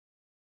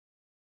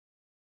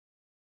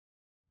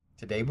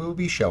Today we will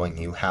be showing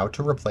you how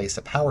to replace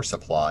a power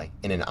supply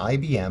in an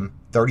IBM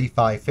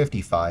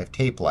 3555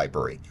 tape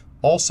library,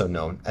 also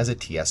known as a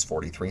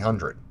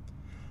TS4300.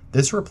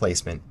 This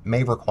replacement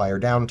may require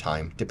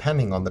downtime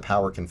depending on the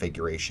power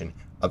configuration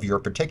of your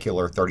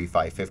particular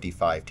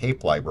 3555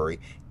 tape library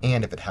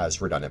and if it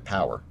has redundant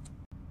power.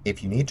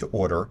 If you need to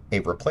order a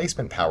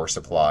replacement power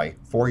supply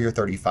for your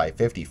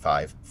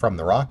 3555 from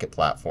the Rocket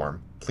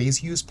platform,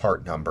 please use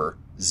part number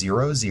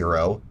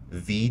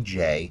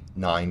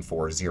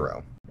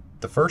 00VJ940.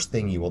 The first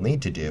thing you will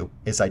need to do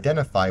is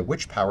identify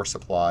which power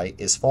supply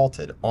is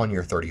faulted on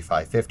your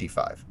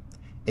 3555.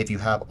 If you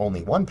have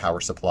only one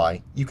power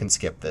supply, you can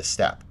skip this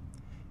step.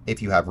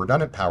 If you have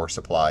redundant power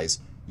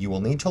supplies, you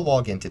will need to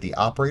log into the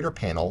operator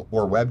panel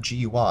or web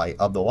GUI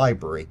of the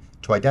library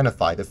to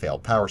identify the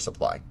failed power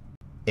supply.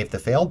 If the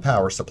failed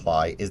power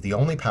supply is the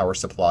only power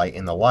supply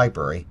in the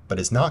library but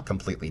is not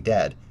completely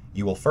dead,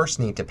 you will first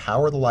need to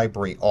power the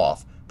library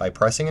off by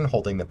pressing and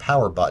holding the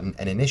power button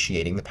and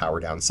initiating the power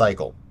down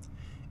cycle.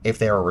 If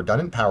there are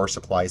redundant power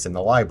supplies in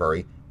the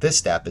library, this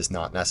step is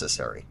not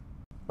necessary.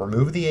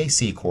 Remove the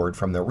AC cord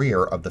from the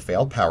rear of the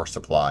failed power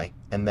supply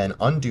and then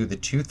undo the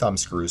two thumb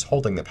screws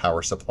holding the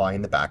power supply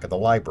in the back of the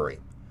library.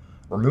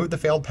 Remove the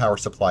failed power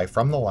supply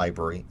from the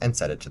library and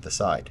set it to the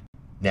side.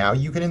 Now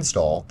you can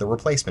install the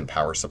replacement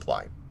power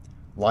supply.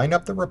 Line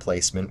up the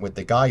replacement with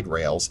the guide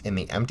rails in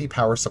the empty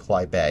power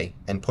supply bay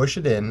and push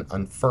it in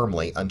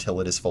firmly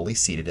until it is fully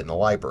seated in the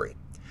library.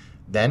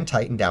 Then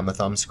tighten down the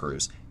thumb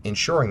screws,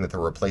 ensuring that the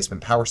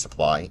replacement power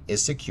supply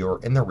is secure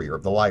in the rear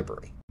of the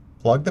library.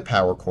 Plug the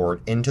power cord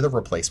into the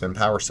replacement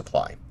power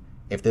supply.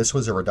 If this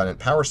was a redundant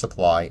power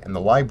supply and the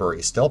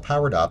library is still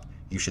powered up,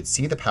 you should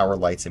see the power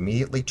lights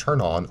immediately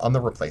turn on the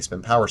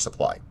replacement power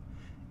supply.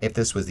 If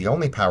this was the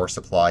only power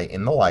supply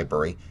in the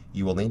library,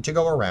 you will need to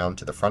go around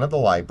to the front of the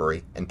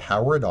library and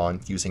power it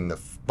on using the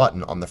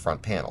button on the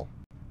front panel.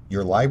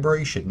 Your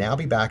library should now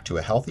be back to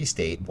a healthy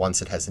state once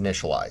it has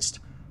initialized.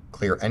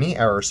 Clear any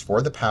errors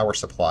for the power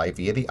supply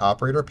via the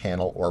operator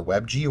panel or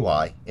web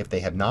GUI if they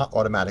have not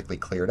automatically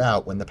cleared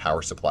out when the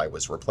power supply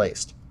was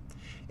replaced.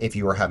 If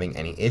you are having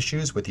any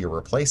issues with your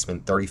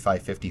replacement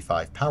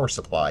 3555 power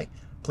supply,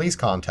 please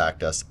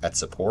contact us at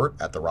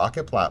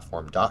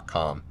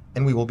support@therocketplatform.com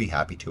and we will be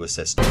happy to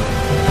assist you.